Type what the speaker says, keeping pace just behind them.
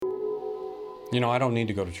I don't need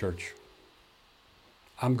to go to church.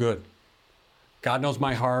 I'm good. God knows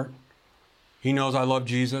my heart. He knows I love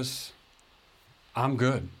Jesus. I'm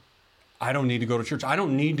good. I don't need to go to church. I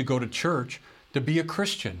don't need to go to church to be a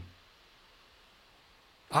Christian.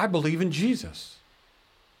 I believe in Jesus.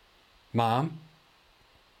 Mom.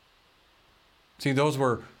 See, those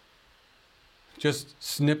were just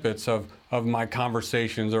snippets of my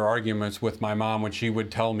conversations or arguments with my mom when she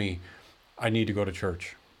would tell me I need to go to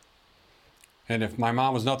church. And if my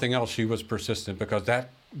mom was nothing else, she was persistent, because that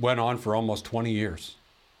went on for almost 20 years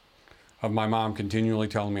of my mom continually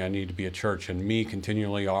telling me I need to be at church and me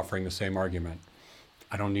continually offering the same argument.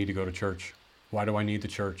 I don't need to go to church. Why do I need the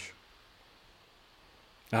church?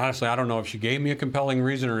 And honestly, I don't know if she gave me a compelling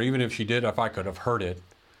reason, or even if she did, if I could have heard it.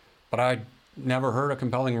 But I never heard a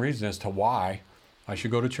compelling reason as to why I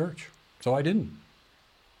should go to church. So I didn't.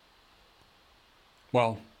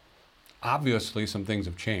 Well, obviously some things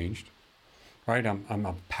have changed, right? I'm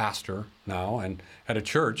a pastor now and at a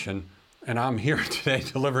church, and I'm here today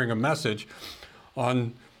delivering a message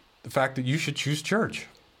on the fact that you should choose church.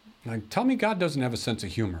 Like, tell me God doesn't have a sense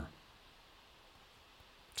of humor.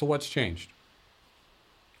 So what's changed?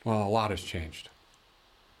 Well, a lot has changed.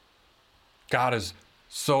 God has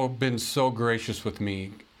been so gracious with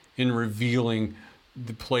me in revealing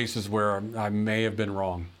the places where I may have been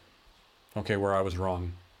wrong. Okay, where I was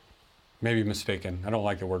wrong. Maybe mistaken. I don't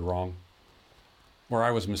like the word wrong. Where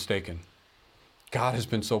I was mistaken. God has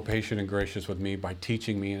been so patient and gracious with me by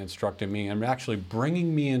teaching me and instructing me and actually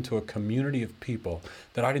bringing me into a community of people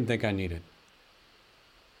that I didn't think I needed.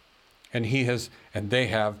 And they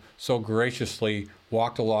have so graciously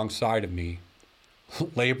walked alongside of me,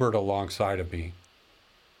 labored alongside of me,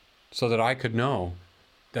 so that I could know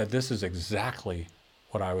that this is exactly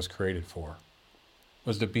what I was created for,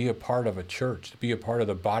 was to be a part of a church, to be a part of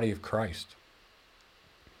the body of Christ.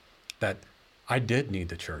 That I did need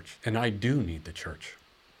the church, and I do need the church.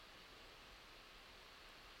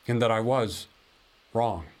 And that I was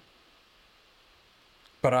wrong.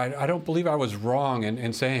 But I don't believe I was wrong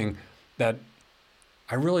in saying that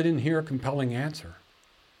I really didn't hear a compelling answer.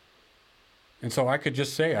 And so I could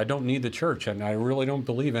just say I don't need the church, and I really don't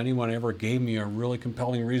believe anyone ever gave me a really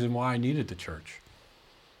compelling reason why I needed the church.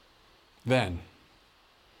 Then.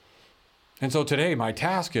 And so today my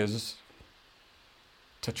task is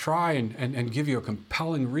to try and give you a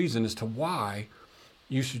compelling reason as to why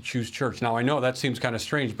you should choose church. Now, I know that seems kind of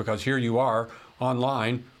strange, because here you are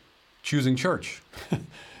online choosing church.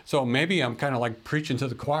 So maybe I'm kind of like preaching to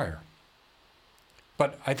the choir.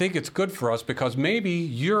 But I think it's good for us, because maybe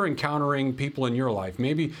you're encountering people in your life.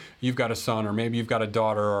 Maybe you've got a son, or maybe you've got a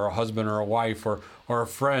daughter, or a husband, or a wife, or a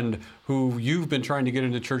friend who you've been trying to get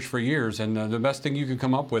into church for years. And the best thing you can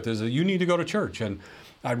come up with is that you need to go to church. And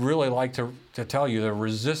I'd really like to tell you to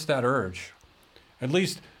resist that urge. At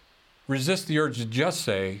least resist the urge to just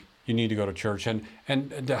say you need to go to church,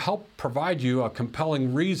 and to help provide you a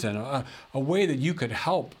compelling reason, a way that you could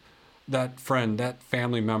help that friend, that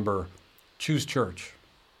family member choose church.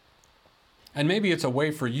 And maybe it's a way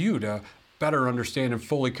for you to better understand and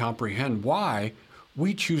fully comprehend why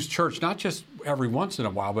we choose church, not just every once in a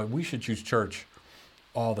while, but we should choose church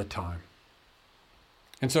all the time.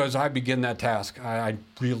 And so as I begin that task, I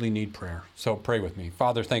really need prayer. So pray with me.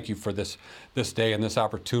 Father, thank you for this day and this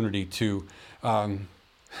opportunity to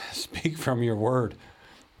speak from your word.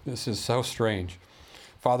 This is so strange.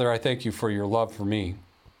 Father, I thank you for your love for me,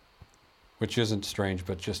 which isn't strange,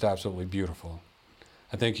 but just absolutely beautiful.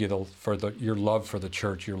 I thank you for your love for the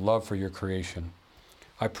church, your love for your creation.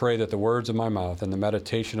 I pray that the words of my mouth and the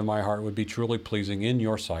meditation of my heart would be truly pleasing in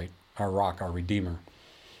your sight, our rock, our Redeemer.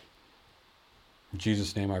 In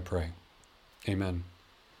Jesus' name I pray. Amen.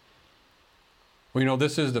 Well,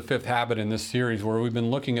 this is the fifth habit in this series, where we've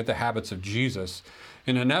been looking at the habits of Jesus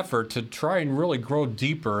in an effort to try and really grow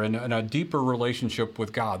deeper in a deeper relationship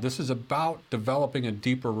with God. This is about developing a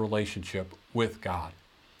deeper relationship with God.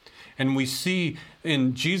 And we see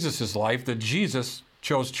in Jesus' life that Jesus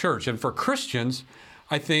chose church. And for Christians,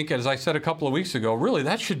 I think, as I said a couple of weeks ago, really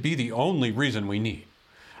that should be the only reason we need.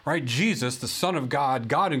 Right? Jesus, the Son of God,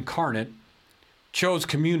 God incarnate, chose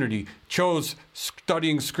community, chose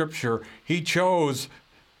studying Scripture. He chose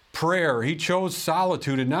prayer. He chose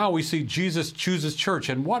solitude. And now we see Jesus chooses church.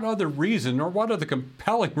 And what other reason, or what other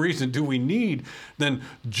compelling reason do we need than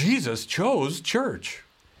Jesus chose church?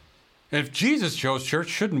 And if Jesus chose church,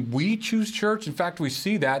 shouldn't we choose church? In fact, we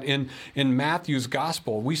see that in Matthew's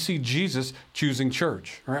gospel. We see Jesus choosing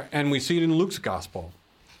church. Right? And we see it in Luke's gospel.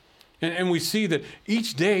 And we see that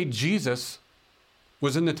each day Jesus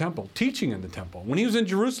was in the temple, teaching in the temple. When he was in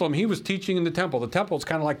Jerusalem, he was teaching in the temple. The temple is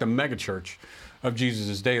kind of like the mega church of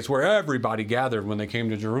Jesus' day. It's where everybody gathered when they came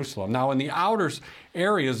to Jerusalem. Now, in the outer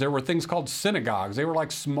areas, there were things called synagogues. They were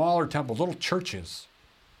like smaller temples, little churches.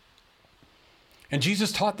 And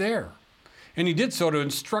Jesus taught there. And he did so to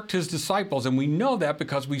instruct his disciples. And we know that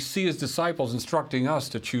because we see his disciples instructing us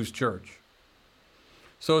to choose church.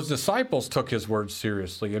 So his disciples took his words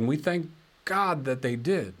seriously, and we thank God that they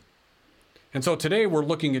did. And so today we're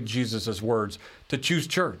looking at Jesus' words to choose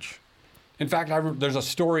church. In fact, there's a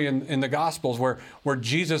story in the Gospels where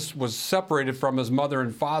Jesus was separated from his mother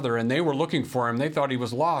and father, and they were looking for him. They thought he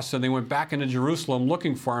was lost, and they went back into Jerusalem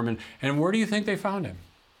looking for him. And where do you think they found him?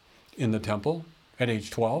 In the temple at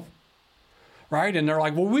age 12. Right? And they're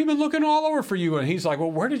like, well, we've been looking all over for you. And he's like,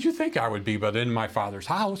 well, where did you think I would be but in my Father's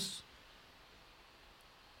house?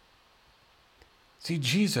 See,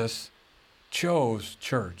 Jesus chose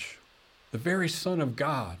church. The very Son of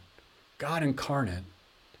God, God incarnate,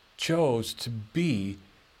 chose to be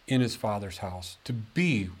in his Father's house, to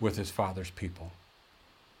be with his Father's people.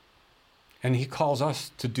 And he calls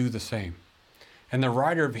us to do the same. And the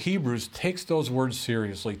writer of Hebrews takes those words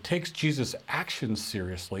seriously, takes Jesus' actions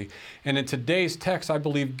seriously, and in today's text, I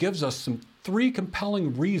believe, gives us three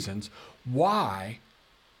compelling reasons why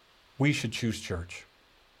we should choose church.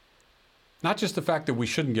 Not just the fact that we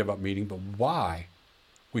shouldn't give up meeting, but why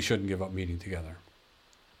we shouldn't give up meeting together.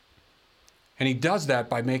 And he does that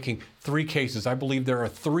by making three cases. I believe there are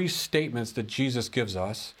three statements that Jesus gives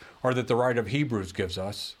us, or that the writer of Hebrews gives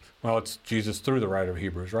us. Well, it's Jesus through the writer of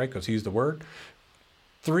Hebrews, right? Because he's the Word.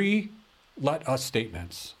 Three let us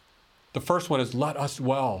statements. The first one is let us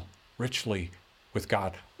dwell richly with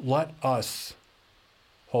God. Let us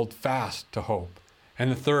hold fast to hope.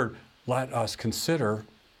 And the third, let us consider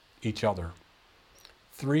each other.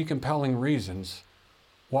 Three compelling reasons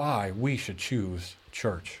why we should choose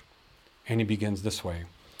church. And he begins this way.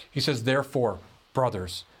 He says, therefore,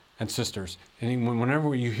 brothers and sisters. And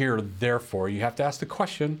whenever you hear therefore, you have to ask the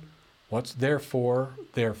question, what's therefore?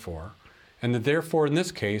 And the therefore in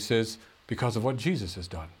this case is because of what Jesus has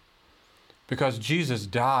done. Because Jesus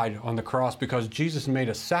died on the cross, because Jesus made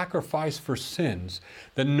a sacrifice for sins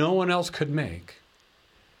that no one else could make.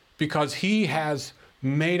 Because he has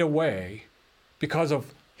made a way, because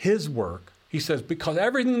of his work, he says, because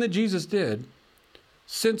everything that Jesus did,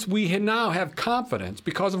 since we now have confidence,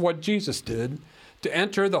 because of what Jesus did, to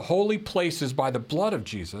enter the holy places by the blood of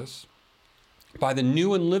Jesus, by the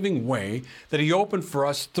new and living way that he opened for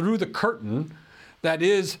us through the curtain, that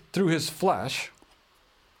is, through his flesh.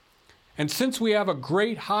 And since we have a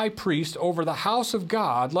great high priest over the house of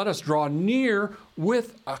God, let us draw near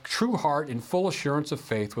with a true heart in full assurance of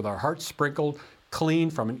faith, with our hearts sprinkled clean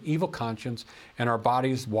from an evil conscience and our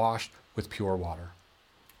bodies washed with pure water.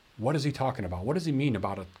 What is he talking about? What does he mean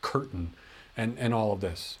about a curtain and all of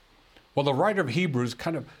this? Well, the writer of Hebrews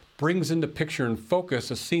kind of brings into picture and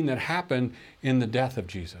focus a scene that happened in the death of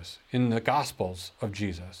Jesus, in the Gospels of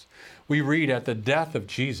Jesus. We read at the death of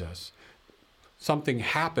Jesus, something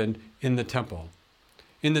happened in the temple.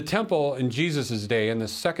 In the temple in Jesus' day, in the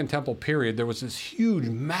Second Temple period, there was this huge,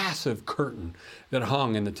 massive curtain that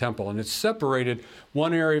hung in the temple, and it separated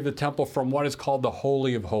one area of the temple from what is called the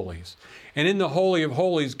Holy of Holies. And in the Holy of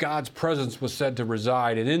Holies, God's presence was said to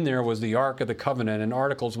reside, and in there was the Ark of the Covenant and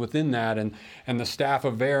articles within that, and the staff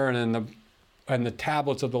of Aaron and the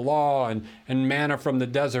tablets of the law and manna from the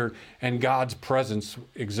desert, and God's presence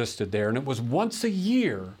existed there. And it was once a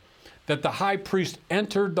year that the high priest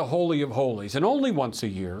entered the Holy of Holies, and only once a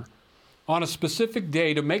year, on a specific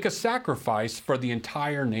day, to make a sacrifice for the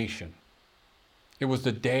entire nation. It was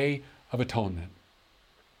the Day of Atonement.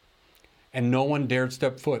 And no one dared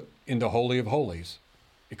step foot in the Holy of Holies,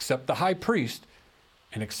 except the high priest,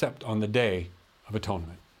 and except on the Day of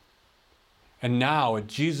Atonement. And now, at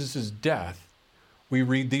Jesus' death, we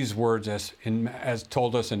read these words as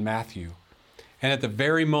told us in Matthew. And at the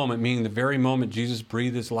very moment, meaning the very moment Jesus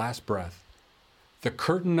breathed his last breath, the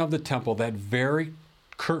curtain of the temple, that very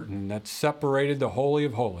curtain that separated the Holy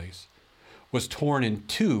of Holies, was torn in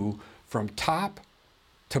two from top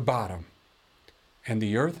to bottom. And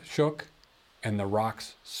the earth shook and the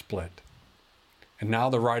rocks split. And now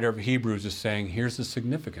the writer of Hebrews is saying, here's the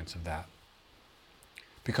significance of that.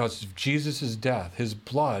 Because of Jesus' death, his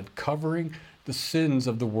blood covering the sins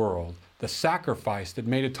of the world, the sacrifice that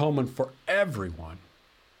made atonement for everyone,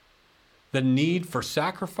 the need for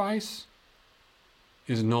sacrifice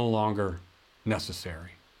is no longer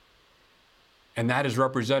necessary. And that is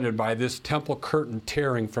represented by this temple curtain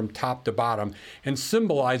tearing from top to bottom and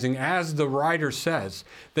symbolizing, as the writer says,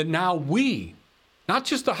 that now we, not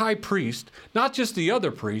just the high priest, not just the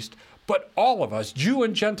other priest, but all of us, Jew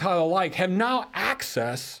and Gentile alike, have now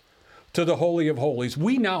access to the Holy of Holies.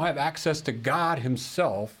 We now have access to God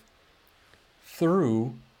himself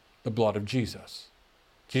through the blood of Jesus.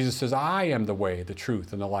 Jesus says, I am the way, the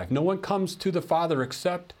truth, and the life. No one comes to the Father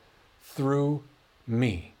except through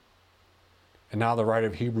me. And now the writer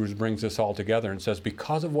of Hebrews brings this all together and says,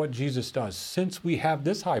 because of what Jesus does, since we have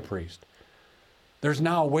this high priest, there's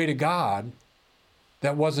now a way to God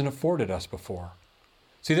that wasn't afforded us before.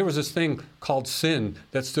 See, there was this thing called sin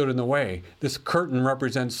that stood in the way. This curtain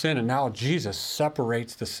represents sin, and now Jesus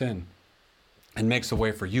separates the sin and makes a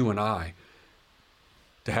way for you and I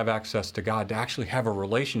to have access to God, to actually have a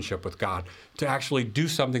relationship with God, to actually do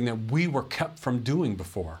something that we were kept from doing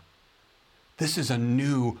before. This is a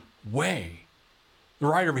new way. The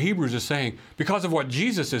writer of Hebrews is saying, because of what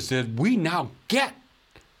Jesus has did, we now get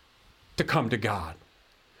to come to God.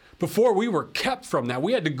 Before, we were kept from that.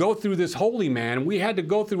 We had to go through this holy man, and we had to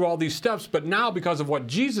go through all these steps. But now, because of what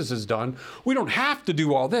Jesus has done, we don't have to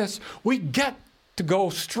do all this. We get to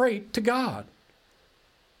go straight to God.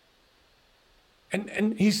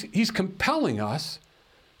 And he's compelling us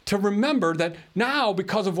to remember that now,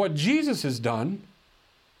 because of what Jesus has done,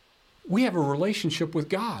 we have a relationship with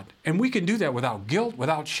God. And we can do that without guilt,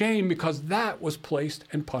 without shame, because that was placed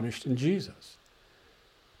and punished in Jesus.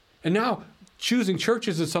 And now, choosing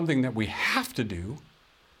churches is something that we have to do.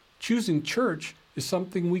 Choosing church is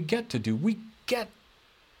something we get to do. We get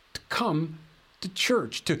to come to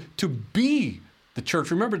church, to be the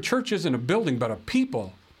church. Remember, church isn't a building, but a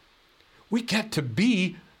people. We get to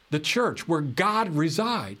be the church where God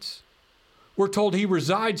resides. We're told he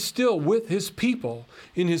resides still with his people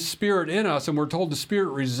in his Spirit in us, and we're told the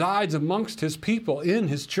Spirit resides amongst his people in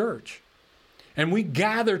his church. And we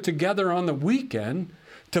gather together on the weekend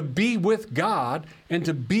to be with God and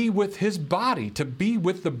to be with his body, to be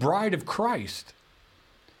with the bride of Christ.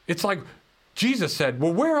 It's like Jesus said,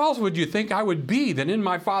 well, where else would you think I would be than in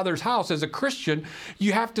my Father's house? As a Christian,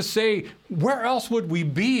 you have to say, where else would we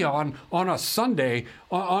be on a Sunday,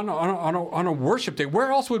 on a worship day?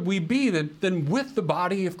 Where else would we be than with the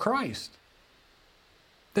body of Christ?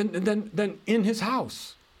 Than in his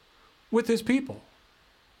house, with his people?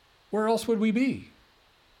 Where else would we be?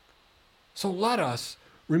 So let us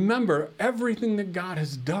remember everything that God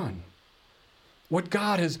has done. What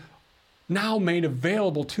God has now made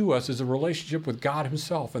available to us is a relationship with God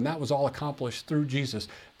himself, and that was all accomplished through Jesus.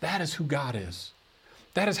 That is who God is.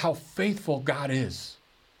 That is how faithful God is.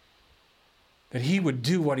 That he would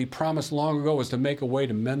do what he promised long ago, was to make a way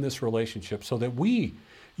to mend this relationship so that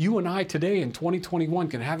you and I today in 2021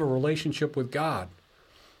 can have a relationship with God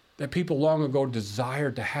that people long ago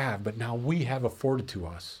desired to have, but now we have afforded to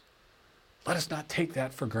us. Let us not take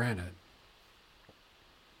that for granted.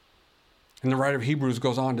 And the writer of Hebrews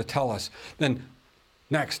goes on to tell us, then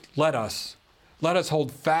next, let us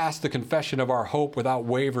hold fast the confession of our hope without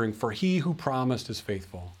wavering, for he who promised is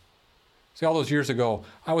faithful. See, all those years ago,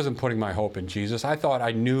 I wasn't putting my hope in Jesus. I thought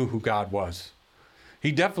I knew who God was.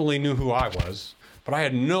 He definitely knew who I was, but I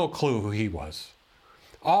had no clue who he was.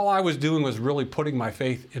 All I was doing was really putting my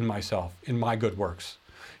faith in myself, in my good works.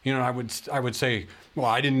 You know, I would say, well,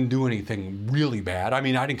 I didn't do anything really bad. I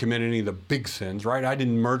mean, I didn't commit any of the big sins, right? I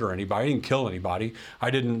didn't murder anybody. I didn't kill anybody. I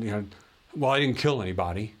didn't kill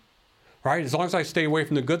anybody, right? As long as I stay away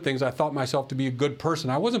from the good things, I thought myself to be a good person.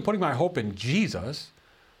 I wasn't putting my hope in Jesus.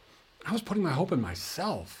 I was putting my hope in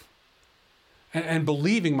myself and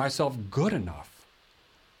believing myself good enough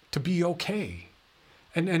to be okay.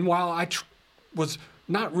 And while I was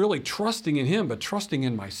not really trusting in him, but trusting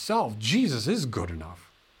in myself, Jesus is good enough.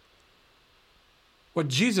 What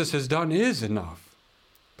Jesus has done is enough.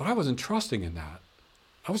 But I wasn't trusting in that.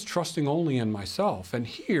 I was trusting only in myself. And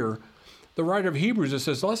here, the writer of Hebrews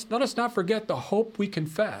says, let us not forget the hope we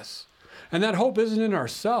confess. And that hope isn't in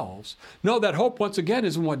ourselves. No, that hope, once again,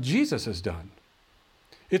 is in what Jesus has done.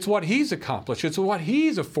 It's what he's accomplished. It's what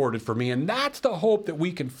he's afforded for me. And that's the hope that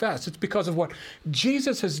we confess. It's because of what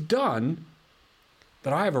Jesus has done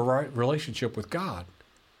that I have a right relationship with God.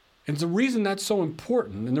 And the reason that's so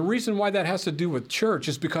important, and the reason why that has to do with church,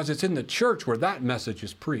 is because it's in the church where that message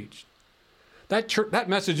is preached. That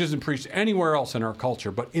message isn't preached anywhere else in our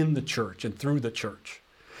culture, but in the church and through the church.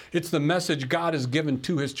 It's the message God has given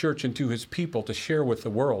to his church and to his people to share with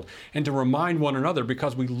the world and to remind one another,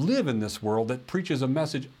 because we live in this world that preaches a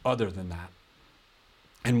message other than that.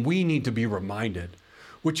 And we need to be reminded,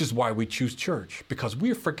 which is why we choose church, because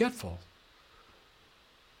we are forgetful.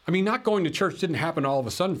 I mean, not going to church didn't happen all of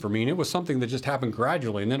a sudden for me, and it was something that just happened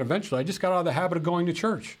gradually. And then eventually I just got out of the habit of going to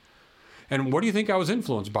church. And what do you think I was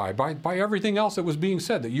influenced by? By everything else that was being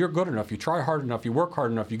said, that you're good enough, you try hard enough, you work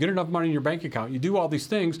hard enough, you get enough money in your bank account, you do all these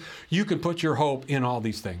things, you can put your hope in all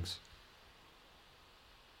these things.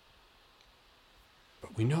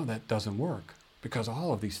 But we know that doesn't work because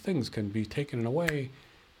all of these things can be taken away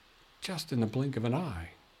just in the blink of an eye.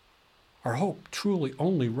 Our hope truly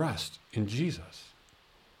only rests in Jesus.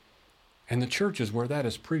 And the church is where that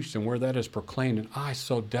is preached and where that is proclaimed. And I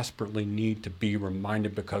so desperately need to be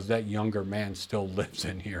reminded because that younger man still lives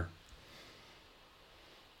in here.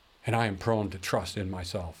 And I am prone to trust in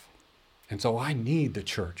myself. And so I need the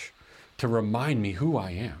church to remind me who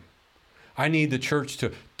I am. I need the church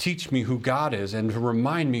to teach me who God is and to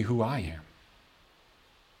remind me who I am.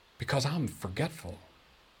 Because I'm forgetful.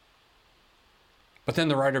 But then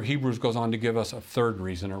the writer of Hebrews goes on to give us a third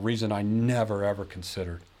reason, a reason I never ever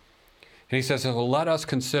considered. And he says, so let us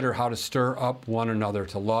consider how to stir up one another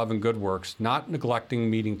to love and good works, not neglecting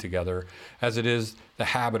meeting together, as it is the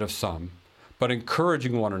habit of some, but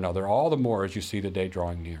encouraging one another, all the more as you see the day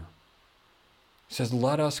drawing near. He says,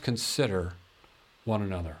 let us consider one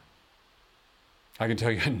another. I can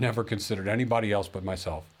tell you I never considered anybody else but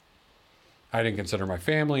myself. I didn't consider my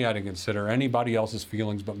family. I didn't consider anybody else's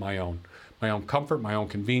feelings but my own. My own comfort, my own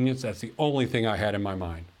convenience. That's the only thing I had in my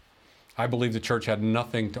mind. I believe the church had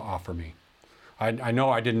nothing to offer me. I know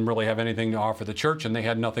I didn't really have anything to offer the church, and they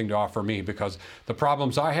had nothing to offer me because the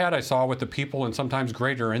problems I had, I saw with the people and sometimes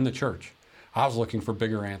greater in the church. I was looking for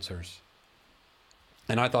bigger answers.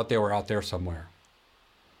 And I thought they were out there somewhere,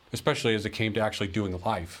 especially as it came to actually doing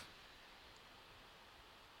life.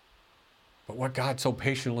 But what God so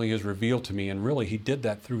patiently has revealed to me, and really he did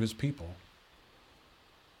that through his people.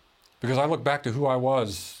 Because I look back to who I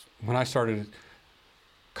was when I started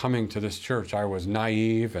coming to this church. I was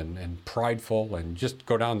naive and prideful and just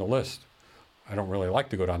go down the list. I don't really like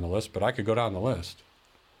to go down the list, but I could go down the list.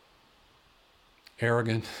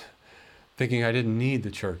 Arrogant, thinking I didn't need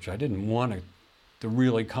the church. I didn't want to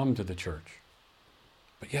really come to the church.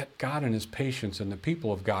 But yet God in his patience and the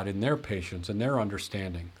people of God in their patience and their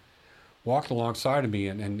understanding walked alongside of me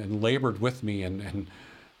and labored with me and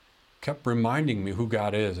kept reminding me who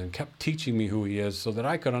God is and kept teaching me who he is so that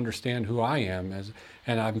I could understand who I am.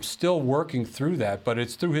 And I'm still working through that, but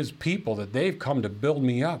it's through his people that they've come to build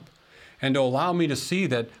me up and to allow me to see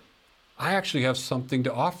that I actually have something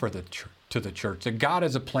to offer to the church, that God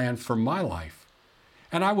has a plan for my life.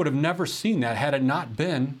 And I would have never seen that had it not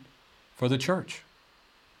been for the church.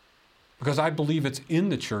 Because I believe it's in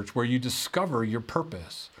the church where you discover your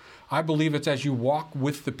purpose. I believe it's as you walk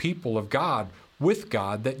with the people of God, with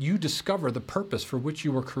God, that you discover the purpose for which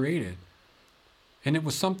you were created. And it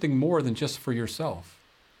was something more than just for yourself.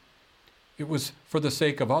 It was for the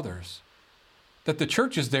sake of others. That the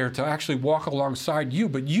church is there to actually walk alongside you,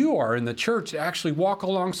 but you are in the church to actually walk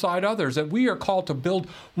alongside others, that we are called to build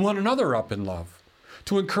one another up in love,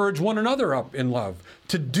 to encourage one another up in love,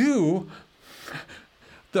 to do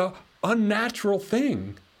the unnatural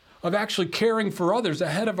thing of actually caring for others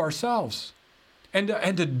ahead of ourselves. And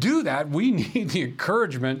to do that, we need the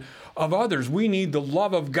encouragement of others. We need the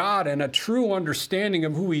love of God and a true understanding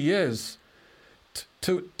of who he is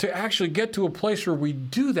to actually get to a place where we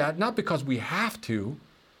do that, not because we have to,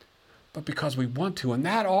 but because we want to. And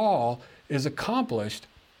that all is accomplished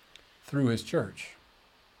through his church.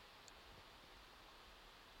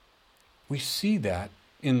 We see that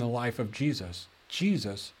in the life of Jesus.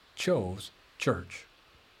 Jesus chose church.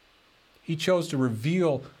 He chose to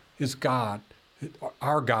reveal his God,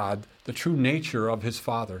 our God, the true nature of his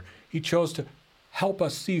Father. He chose to help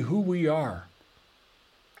us see who we are.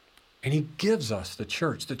 And he gives us the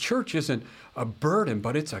church. The church isn't a burden,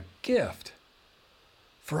 but it's a gift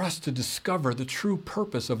for us to discover the true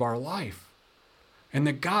purpose of our life. And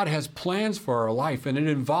that God has plans for our life, and it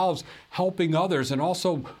involves helping others and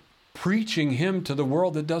also preaching him to the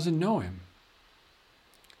world that doesn't know him.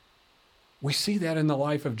 We see that in the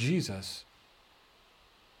life of Jesus.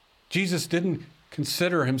 Jesus didn't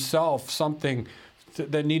consider himself something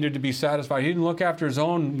that needed to be satisfied. He didn't look after his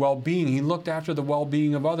own well-being. He looked after the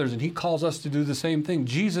well-being of others, and he calls us to do the same thing.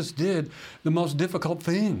 Jesus did the most difficult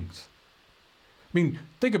things. I mean,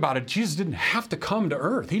 think about it. Jesus didn't have to come to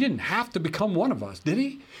earth. He didn't have to become one of us, did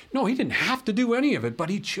he? No, he didn't have to do any of it, but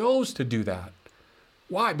he chose to do that.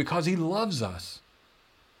 Why? Because he loves us.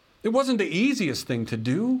 It wasn't the easiest thing to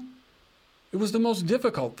do. It was the most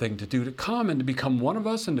difficult thing to do, to come and to become one of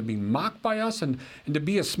us and to be mocked by us and to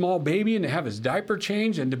be a small baby and to have his diaper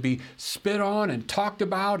changed and to be spit on and talked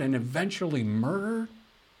about and eventually murdered.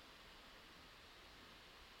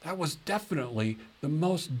 That was definitely the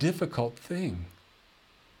most difficult thing.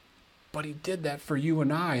 But he did that for you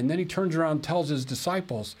and I. And then he turns around and tells his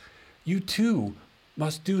disciples, you too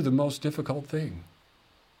must do the most difficult thing.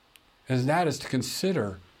 And that is to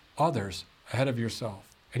consider others ahead of yourself.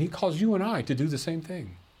 And he calls you and I to do the same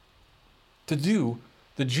thing. To do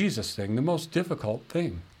the Jesus thing, the most difficult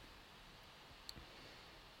thing.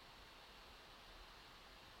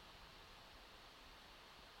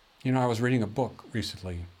 You know, I was reading a book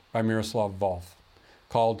recently by Miroslav Volf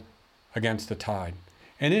called Against the Tide.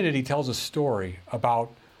 And in it, he tells a story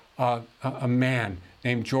about a man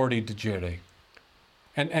named Jordi Degede.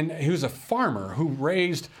 And he was a farmer who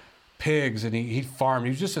raised pigs, and he farmed.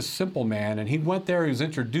 He was just a simple man. And he went there, he was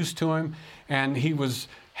introduced to him, and he was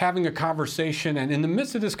having a conversation. And in the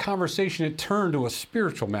midst of this conversation, it turned to a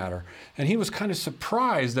spiritual matter. And he was kind of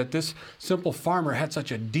surprised that this simple farmer had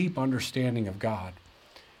such a deep understanding of God.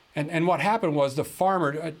 And what happened was the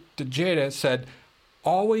farmer, Degede, said,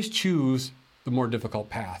 always choose the more difficult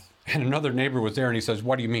path. And another neighbor was there, and he says,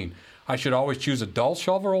 what do you mean? I should always choose a dull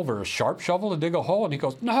shovel over a sharp shovel to dig a hole? And he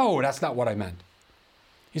goes, no, that's not what I meant.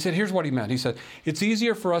 He said, here's what he meant. He said, it's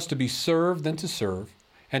easier for us to be served than to serve,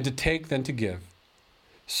 and to take than to give.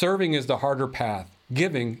 Serving is the harder path.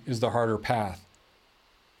 Giving is the harder path.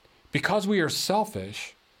 Because we are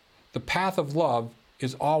selfish, the path of love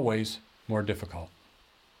is always more difficult.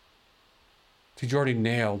 See, Jordy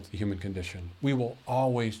nailed the human condition. We will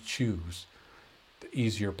always choose the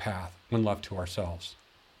easier path when left to ourselves.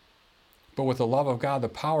 But with the love of God, the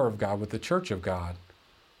power of God, with the church of God,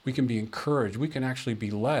 we can be encouraged, we can actually be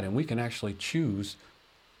led, and we can actually choose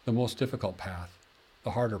the most difficult path,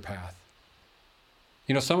 the harder path.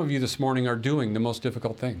 You know, some of you this morning are doing the most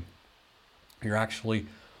difficult thing. You're actually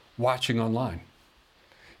watching online.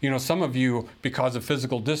 You know, some of you, because of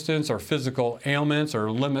physical distance or physical ailments or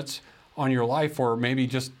limits on your life, or maybe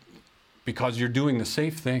just because you're doing the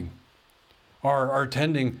safe thing, are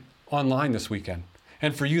attending online this weekend.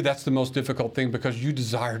 And for you, that's the most difficult thing because you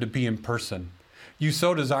desire to be in person. You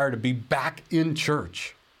so desire to be back in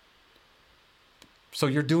church. So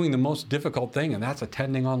you're doing the most difficult thing, and that's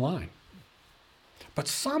attending online. But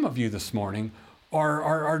some of you this morning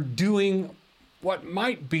are doing what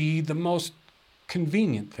might be the most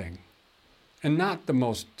convenient thing and not the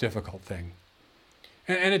most difficult thing.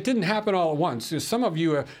 And it didn't happen all at once. Some of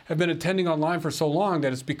you have been attending online for so long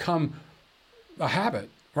that it's become a habit,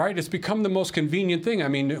 right? It's become the most convenient thing. I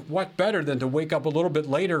mean, what better than to wake up a little bit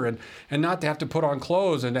later and not to have to put on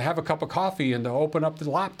clothes and to have a cup of coffee and to open up the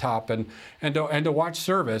laptop and to watch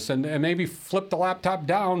service and maybe flip the laptop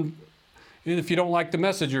down if you don't like the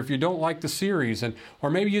message or if you don't like the series, or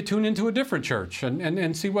maybe you tune into a different church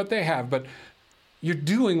and see what they have. But you're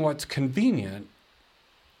doing what's convenient,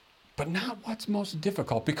 but not what's most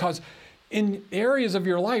difficult, because in areas of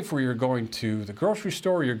your life where you're going to the grocery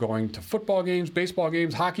store, you're going to football games, baseball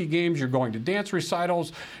games, hockey games, you're going to dance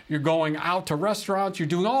recitals, you're going out to restaurants, you're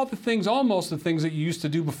doing all the things, almost the things that you used to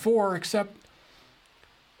do before, except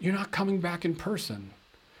you're not coming back in person.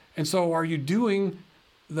 And so are you doing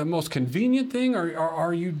the most convenient thing, or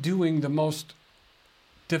are you doing the most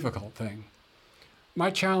difficult thing? My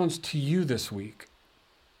challenge to you this week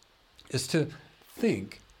is to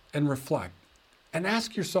think and reflect and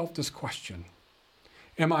ask yourself this question.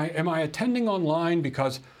 Am I attending online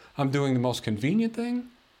because I'm doing the most convenient thing?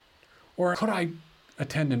 Or could I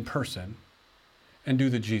attend in person and do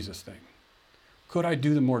the Jesus thing? Could I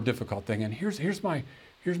do the more difficult thing? And here's my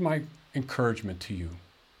encouragement to you.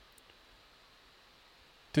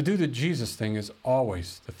 To do the Jesus thing is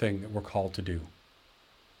always the thing that we're called to do.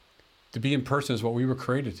 To be in person is what we were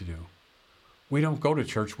created to do. We don't go to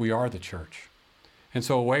church, we are the church. And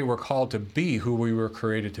so in a way, we're called to be who we were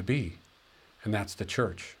created to be, and that's the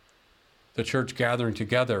church. The church gathering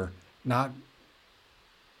together, not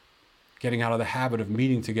getting out of the habit of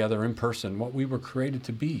meeting together in person, what we were created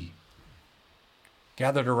to be.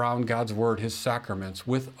 Gathered around God's word, his sacraments,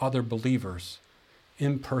 with other believers,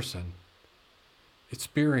 in person,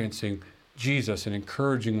 experiencing Jesus and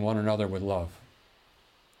encouraging one another with love.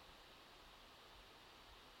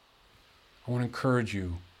 I want to encourage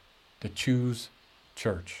you to choose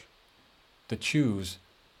church, to choose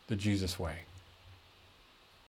the Jesus way.